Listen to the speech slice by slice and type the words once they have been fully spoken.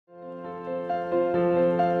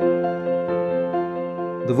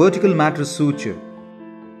The vertical mattress suture.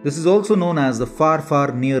 This is also known as the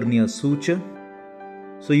far near suture.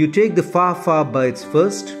 So you take the far bites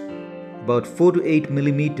first, about 4 to 8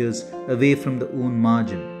 millimeters away from the wound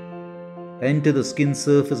margin. Enter the skin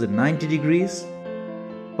surface at 90 degrees,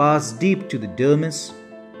 pass deep to the dermis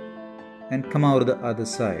and come out of the other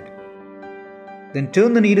side. Then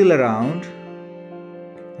turn the needle around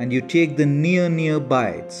and you take the near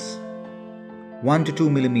bites, 1 to 2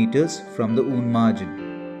 millimeters from the wound margin.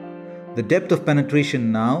 The depth of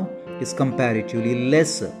penetration now is comparatively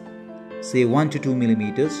lesser, say 1 to 2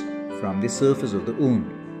 millimeters from the surface of the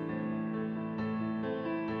wound.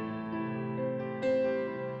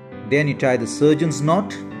 Then you tie the surgeon's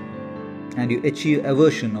knot and you achieve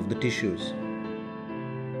eversion of the tissues.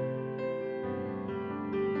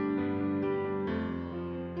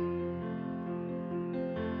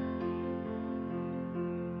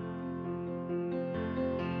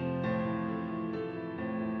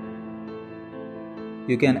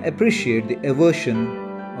 You can appreciate the eversion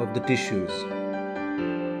of the tissues.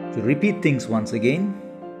 To repeat things once again,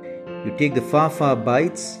 you take the far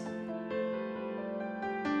bites,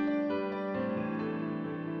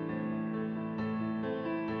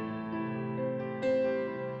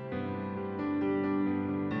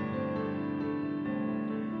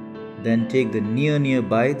 then take the near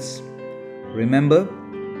bites. Remember,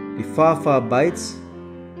 the far bites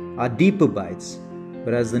are deeper bites,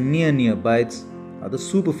 whereas the near bites are the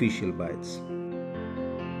superficial bites.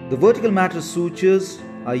 The vertical mattress sutures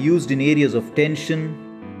are used in areas of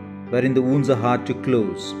tension wherein the wounds are hard to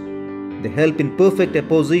close. They help in perfect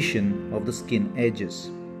apposition of the skin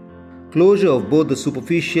edges. Closure of both the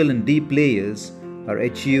superficial and deep layers are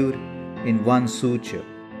achieved in one suture.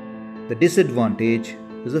 The disadvantage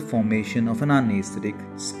is the formation of an unaesthetic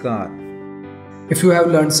scar. If you have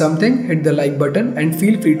learned something, hit the like button and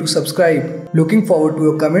feel free to subscribe. Looking forward to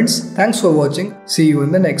your comments. Thanks for watching. See you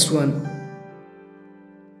in the next one.